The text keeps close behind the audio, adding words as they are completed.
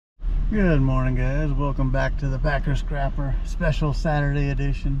Good morning, guys. Welcome back to the Packer Scrapper special Saturday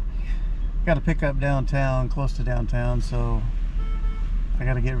edition. Got to pick up downtown, close to downtown, so I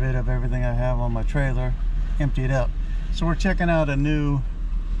got to get rid of everything I have on my trailer, empty it up. So we're checking out a new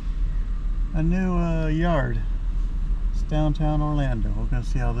yard. It's downtown Orlando. We're gonna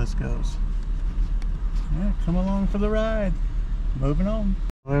see how this goes. Yeah, come along for the ride. Moving on.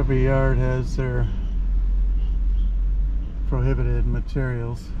 Every yard has their prohibited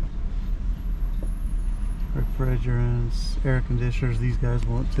materials. Refrigerants, air conditioners, these guys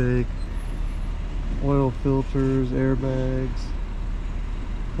won't take. Oil filters, airbags,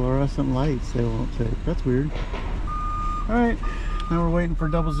 fluorescent lights they won't take. That's weird. Alright, now we're waiting for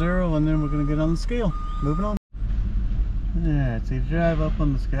 00 and then we're going to get on the scale. Moving on. Alright, so you drive up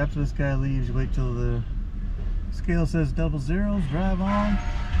on the scale. After this guy leaves, you wait till the scale says 00s, drive on.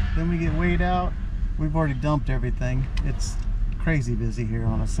 Then we get weighed out. We've already dumped everything. It's crazy busy here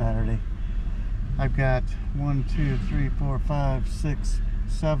on a Saturday. I've got 1, 2, 3, 4, 5, 6,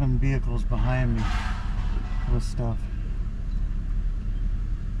 7 vehicles behind me with stuff.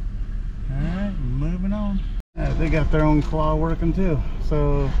 Alright, moving on. They got their own claw working too.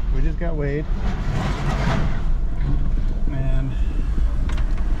 So we just got weighed. And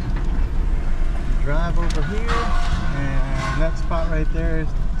drive over here. And that spot right there,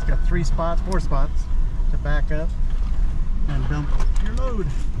 it's got 4 spots to back up and dump your load.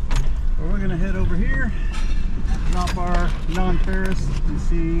 We're going to head over here, drop our non-ferrous, and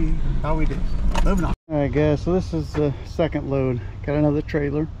see how we do. Moving on. Alright guys, so this is the second load. Got another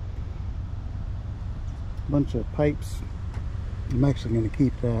trailer. Bunch of pipes. I'm actually going to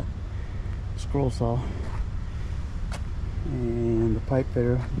keep that scroll saw. And the pipe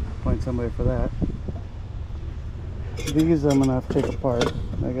fitter. Find somebody for that. These I'm going to have to take apart.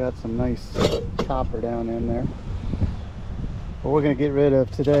 I got some nice copper down in there. But we're going to get rid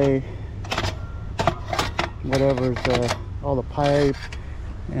of today whatever's all the pipe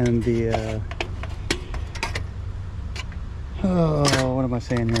and the oh, what am I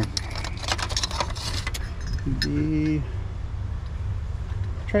saying here? The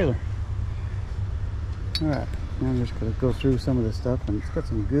trailer. All right, now I'm just gonna go through some of this stuff, and it's got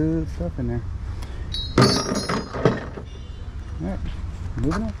some good stuff in there. All right,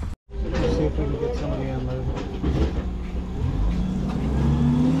 moving on. Let's see if we can get somebody unloaded.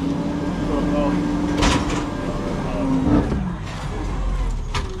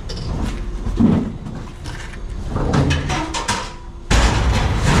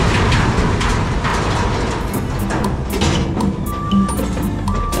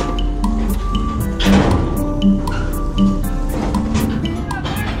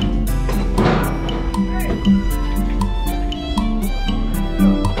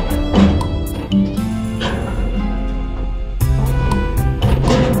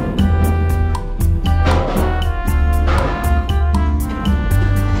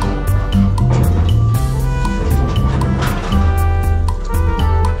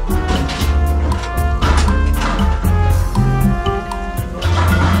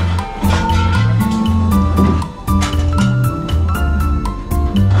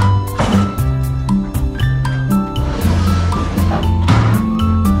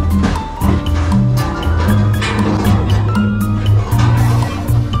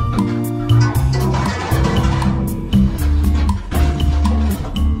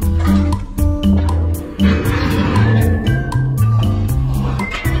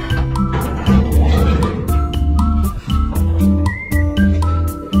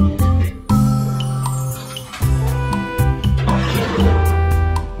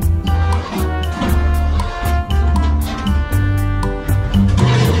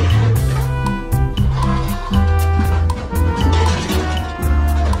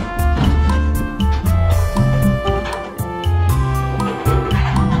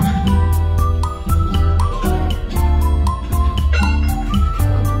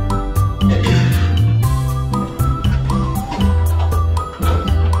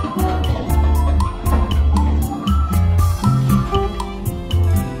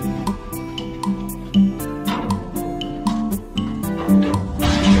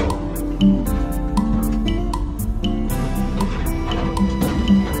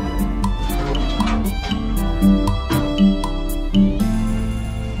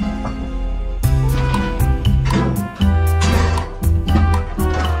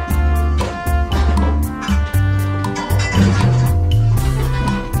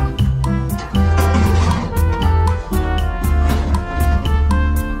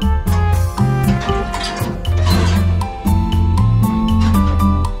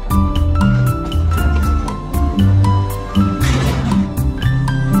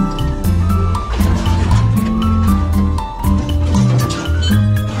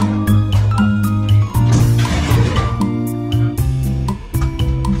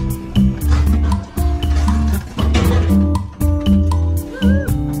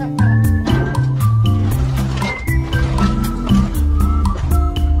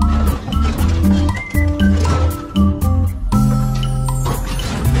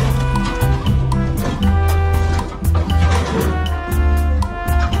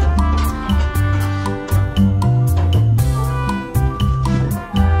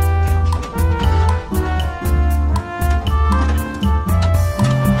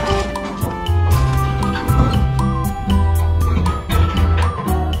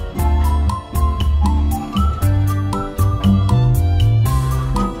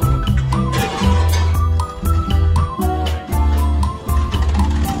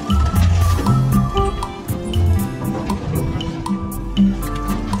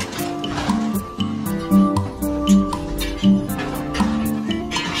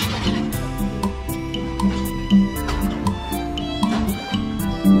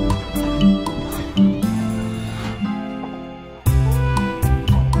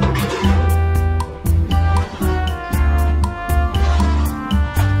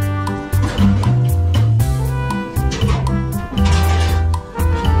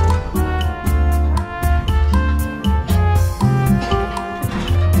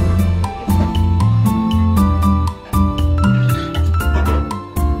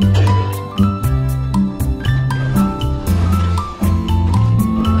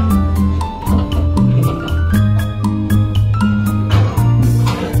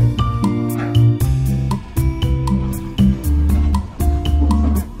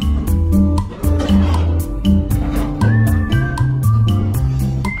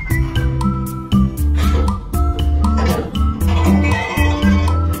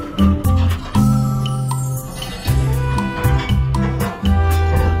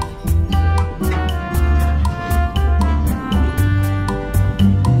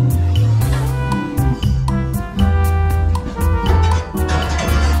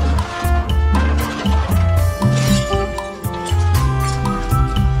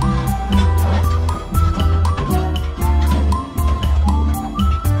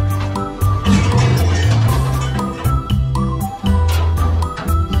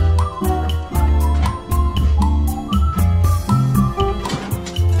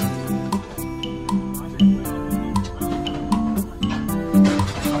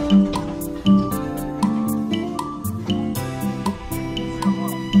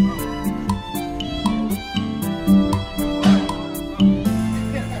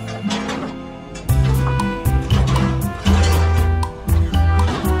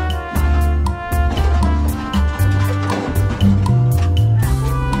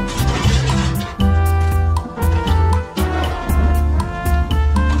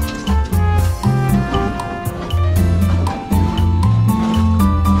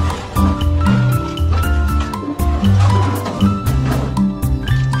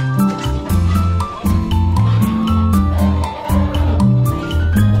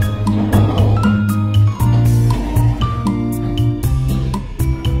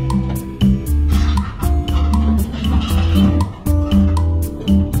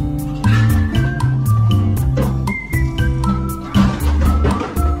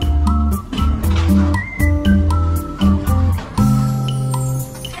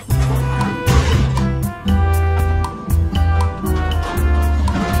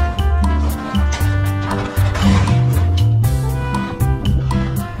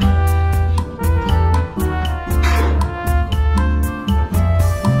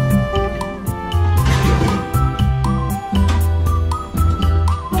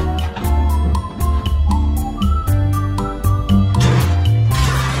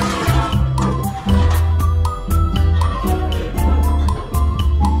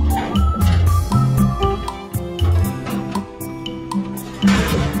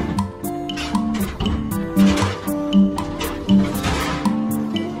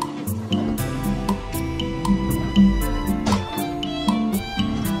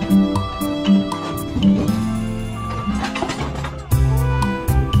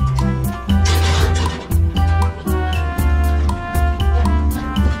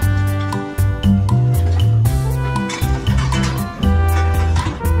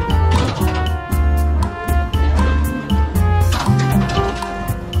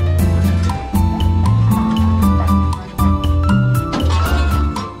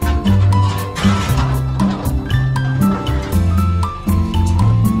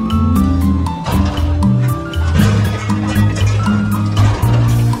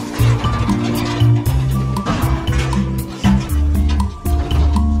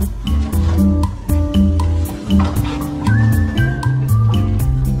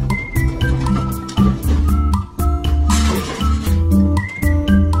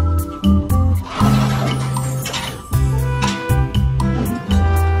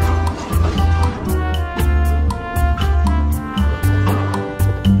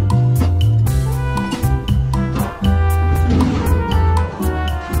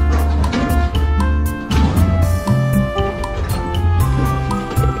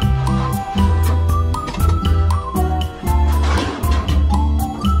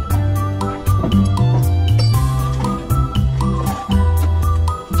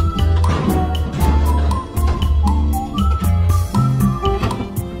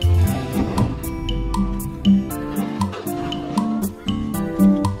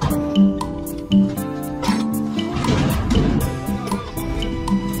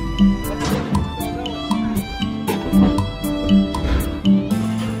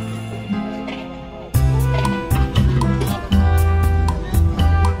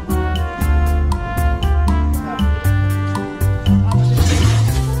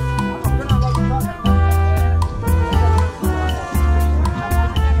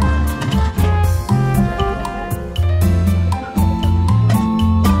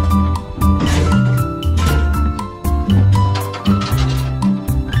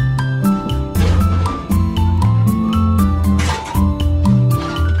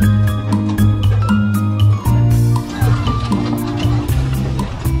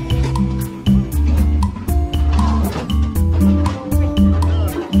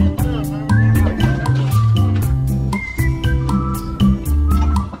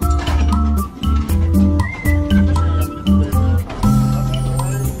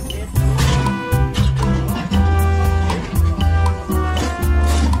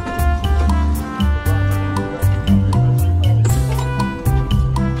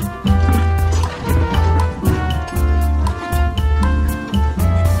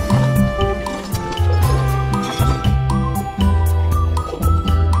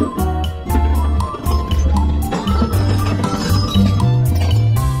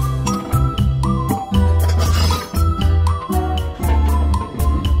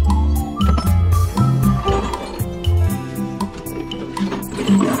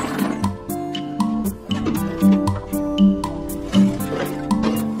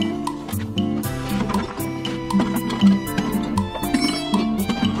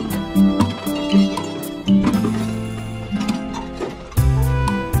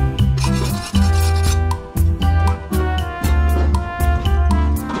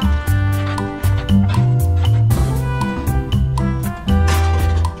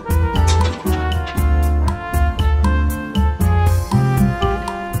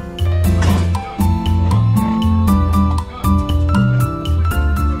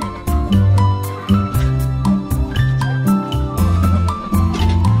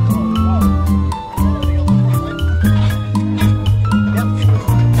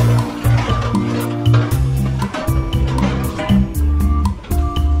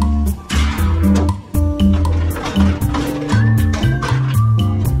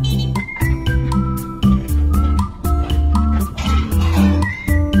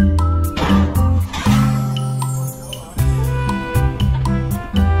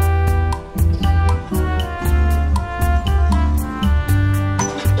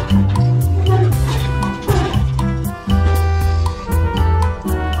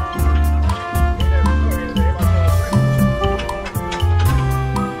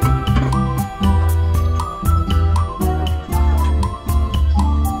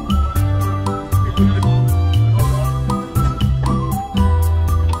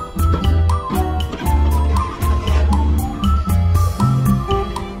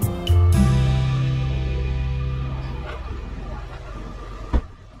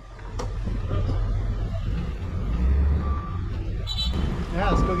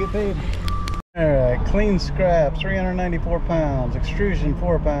 Yeah, let's go get paid. Alright, clean scrap, 394 pounds. Extrusion,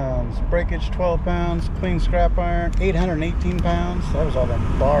 4 pounds. Breakage, 12 pounds. Clean scrap iron, 818 pounds. That was all them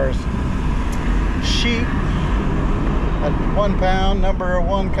bars. Sheet, at 1 pound. Number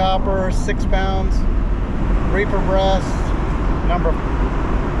 1 copper, 6 pounds. Reaper brass, number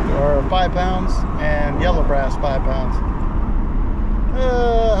 5 pounds. And yellow brass, 5 pounds.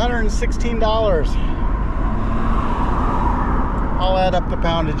 $116. I'll add up the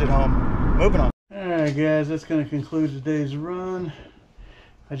poundage at home. Moving on. Alright guys, that's going to conclude today's run.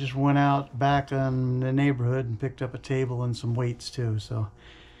 I just went out back in the neighborhood and picked up a table and some weights too. So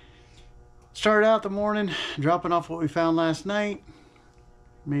started out the morning dropping off what we found last night.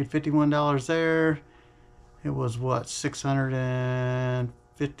 Made $51 there. It was what,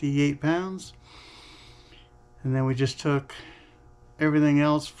 658 pounds. And then we just took everything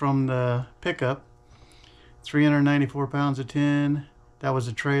else from the pickup. 394 pounds of tin. That was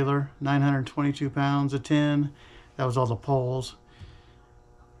a trailer. 922 pounds of tin. That was all the poles.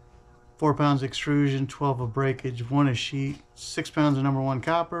 4 pounds of extrusion, 12 of breakage, 1 of sheet, 6 pounds of number 1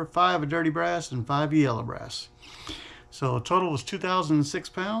 copper, 5 of dirty brass, and 5 of yellow brass. So total was 2,006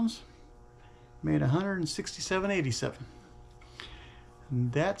 pounds. Made 167.87.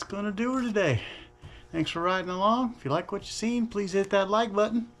 And that's gonna do her today. Thanks for riding along. If you like what you've seen, please hit that like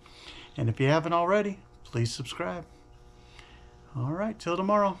button. And if you haven't already, please subscribe. All right, till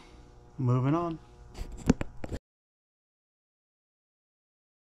tomorrow. Moving on.